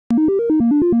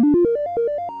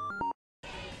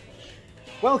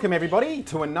Welcome everybody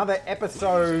to another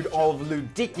episode of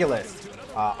Ludiculous.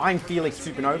 I'm Felix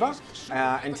Supernova,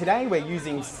 and today we're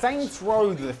using Saints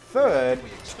Row the Third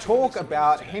to talk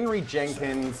about Henry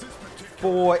Jenkins'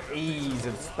 4 E's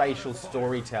of spatial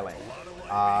storytelling.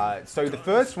 So the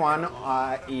first one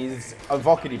is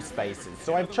evocative spaces.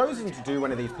 So I've chosen to do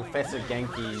one of these Professor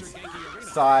Genki's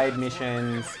side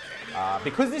missions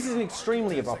because this is an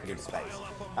extremely evocative space.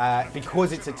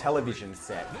 Because it's a television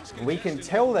set. We can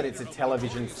tell that it's a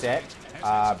television set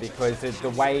because of the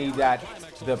way that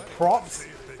the props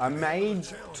are made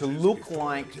to look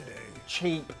like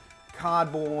cheap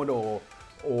cardboard or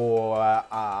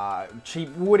cheap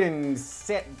wooden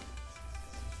set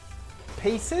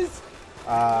pieces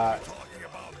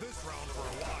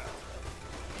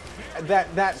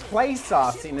that place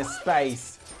us in a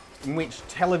space in which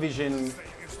television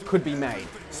could be made.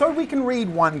 So we can read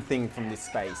one thing from this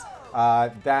space,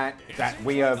 that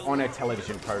we are on a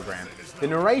television program. The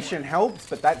narration helps,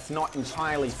 but that's not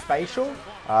entirely spatial.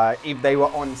 If they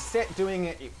were on set doing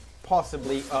it, it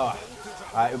possibly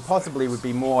would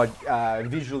be more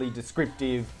visually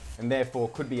descriptive and therefore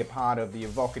could be a part of the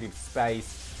evocative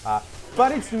space,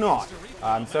 but it's not.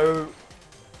 So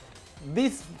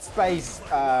this space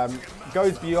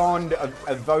goes beyond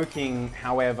evoking,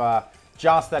 however,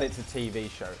 just that it's a TV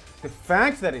show. The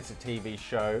fact that it's a TV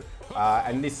show,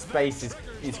 and this space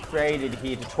is created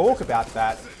here to talk about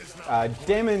that,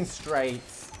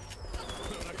 demonstrates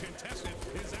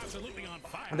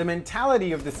the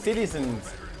mentality of the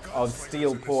citizens of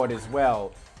Steelport as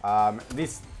well.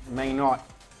 This may not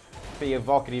be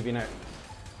evocative in a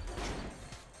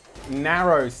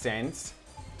narrow sense.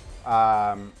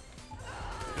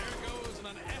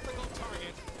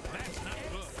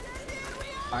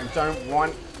 I don't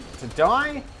want to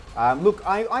die. Look,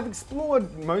 I've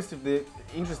explored most of the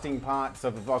interesting parts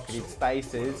of evocative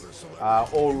spaces,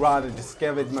 or rather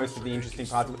discovered most of the interesting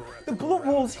parts. The bullet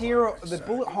walls here, the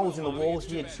bullet holes in the walls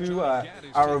here too are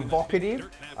evocative.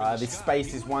 This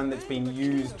space is one that's been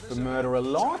used for murder a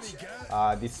lot.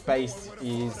 This space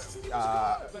is,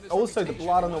 also the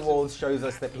blood on the walls shows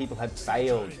us that people have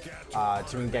failed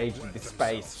to engage with this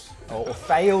space. Or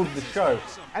failed the show,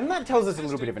 and that tells us a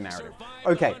little bit of a narrative.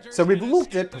 Okay, so we've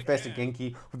looked at Professor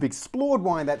Genki, we've explored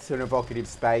why that's an evocative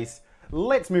space.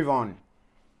 Let's move on.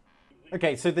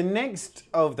 Okay, so the next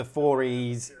of the 4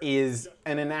 E's is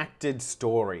an enacted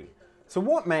story. So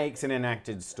what makes an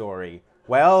enacted story?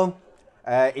 Well,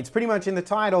 it's pretty much in the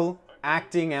title,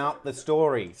 acting out the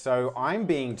story. So I'm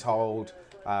being told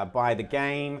by the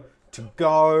game to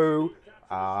go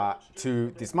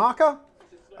to this marker.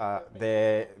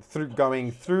 They're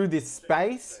going through this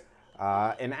space,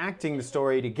 enacting the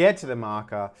story to get to the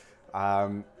marker,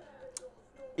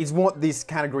 is what this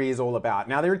category is all about.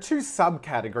 Now, there are 2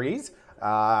 subcategories.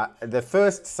 The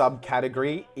first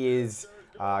subcategory is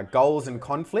goals and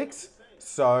conflicts.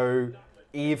 So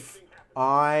if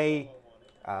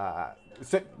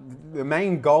so the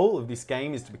main goal of this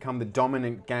game is to become the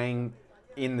dominant gang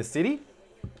in the city.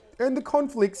 And the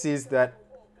conflicts is that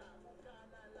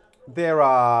there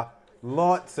are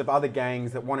lots of other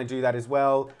gangs that want to do that as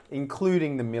well,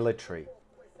 including the military.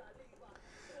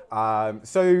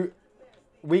 So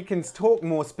we can talk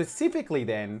more specifically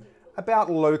then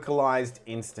about localized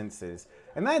instances.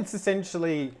 And that's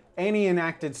essentially any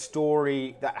enacted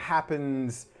story that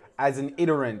happens as an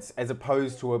iterance as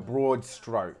opposed to a broad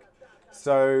stroke.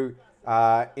 So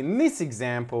in this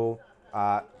example,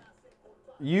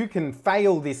 you can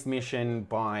fail this mission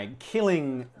by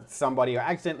killing somebody or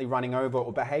accidentally running over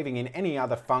or behaving in any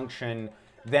other function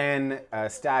than a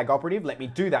stag operative. Let me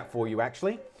do that for you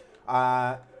actually.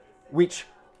 Which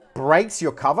breaks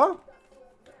your cover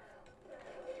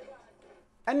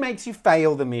and makes you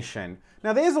fail the mission.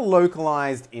 Now there's a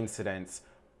localized incident.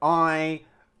 I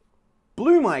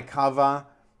blew my cover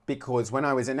because when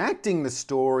I was enacting the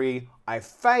story, I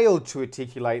failed to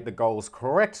articulate the goals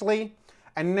correctly.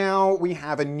 And now we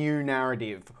have a new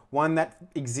narrative, one that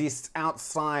exists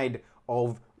outside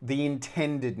of the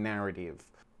intended narrative.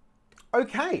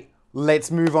 Okay, let's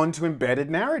move on to embedded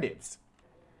narratives.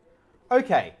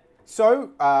 Okay,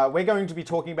 so we're going to be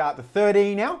talking about the third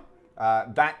E now.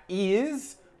 That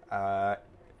is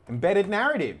embedded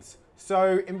narratives.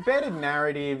 So embedded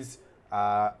narratives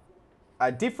are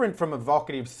different from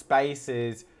evocative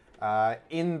spaces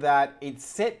in that it's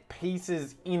set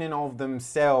pieces in and of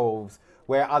themselves,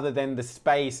 where other than the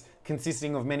space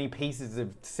consisting of many pieces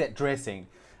of set dressing.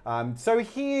 So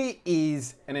here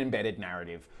is an embedded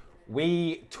narrative.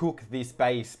 We took this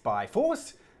base by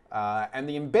force, and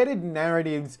the embedded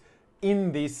narratives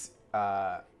in this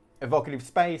evocative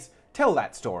space tell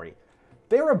that story.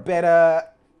 There are better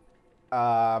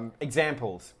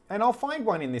examples, and I'll find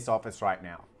one in this office right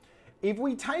now. If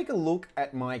we take a look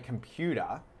at my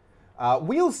computer,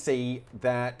 we'll see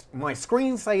that my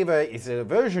screensaver is a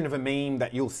version of a meme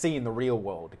that you'll see in the real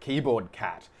world, a keyboard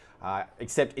cat,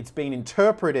 except it's been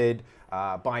interpreted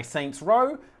by Saints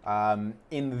Row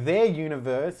in their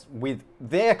universe with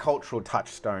their cultural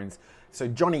touchstones. So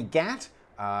Johnny Gat,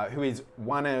 who is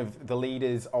one of the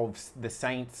leaders of the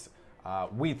Saints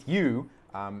with you,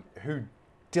 who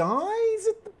dies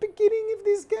at the beginning of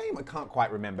this game? I can't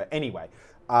quite remember. Anyway,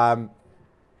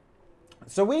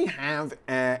 so we have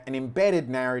an embedded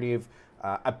narrative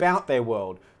about their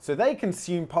world. So they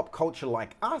consume pop culture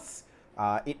like us.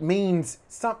 It means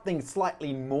something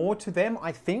slightly more to them,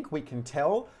 I think we can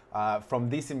tell from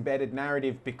this embedded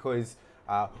narrative, because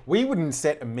we wouldn't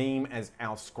set a meme as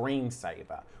our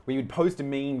screensaver. We would post a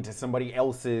meme to somebody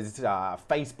else's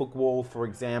Facebook wall, for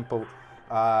example.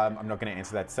 I'm not going to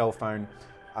answer that cell phone.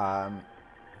 But,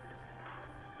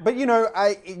 you know,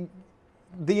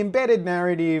 the embedded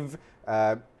narrative,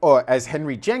 or as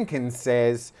Henry Jenkins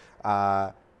says,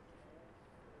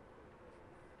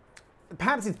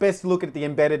 perhaps it's best to look at the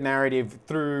embedded narrative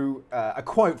through a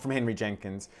quote from Henry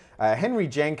Jenkins. Henry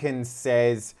Jenkins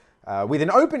says, with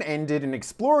an open-ended and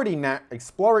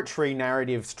exploratory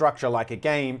narrative structure like a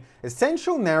game,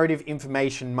 essential narrative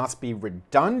information must be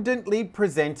redundantly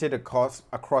presented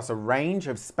across a range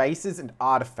of spaces and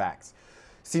artifacts,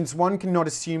 since one cannot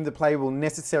assume the player will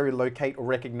necessarily locate or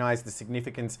recognize the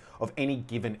significance of any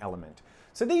given element.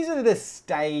 So these are the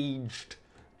staged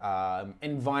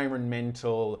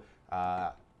environmental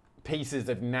pieces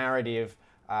of narrative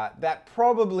that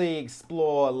probably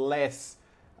explore less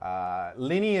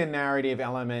linear narrative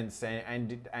elements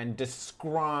and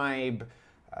describe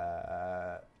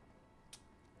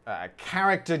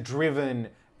character-driven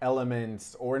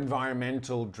elements or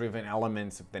environmental-driven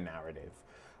elements of the narrative.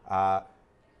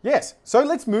 Yes, so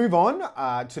let's move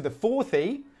on to the fourth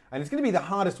E, and it's going to be the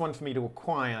hardest one for me to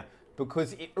acquire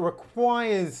because it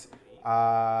requires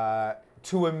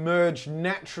to emerge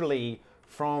naturally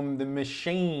from the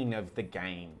machine of the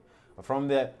game. From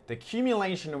the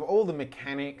accumulation of all the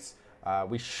mechanics,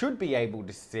 we should be able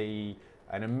to see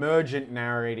an emergent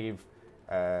narrative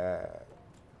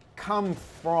come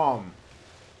from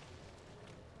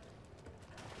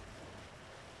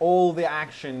all the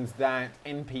actions that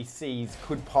NPCs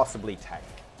could possibly take.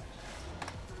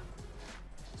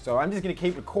 So I'm just going to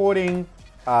keep recording,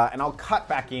 and I'll cut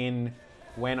back in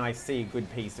when I see a good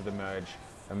piece of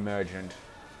emergent.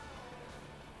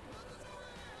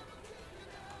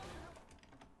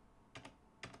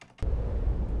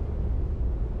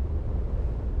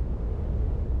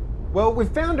 Well, we've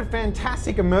found a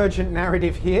fantastic emergent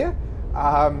narrative here.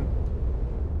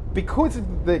 Because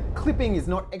the clipping is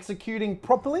not executing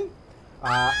properly,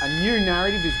 a new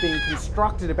narrative is being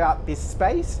constructed about this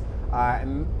space,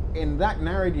 and that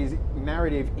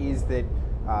narrative is that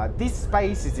this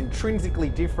space is intrinsically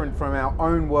different from our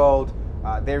own world.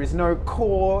 There is no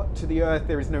core to the Earth,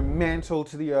 there is no mantle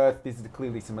to the Earth, this is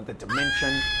clearly some other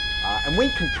dimension, and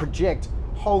we can project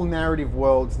whole narrative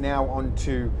worlds now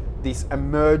onto this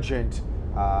emergent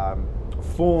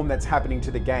form that's happening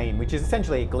to the game, which is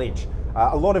essentially a glitch.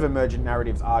 A lot of emergent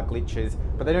narratives are glitches,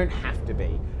 but they don't have to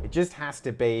be. It just has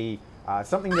to be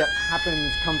something that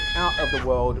comes out of the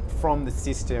world from the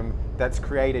system that's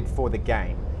created for the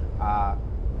game.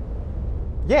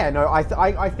 Yeah, no,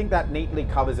 I think that neatly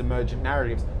covers emergent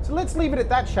narratives. So let's leave it at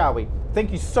that, shall we?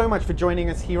 Thank you so much for joining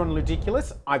us here on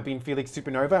Ludiculous. I've been Felix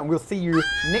Supernova, and we'll see you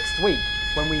next week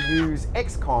when we use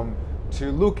XCOM to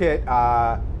look at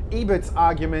Ebert's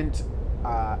argument,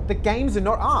 that games are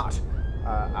not art.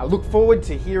 I look forward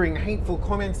to hearing hateful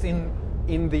comments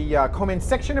in the comments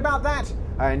section about that.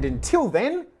 And until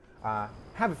then,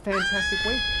 have a fantastic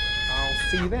week. I'll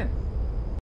see you then.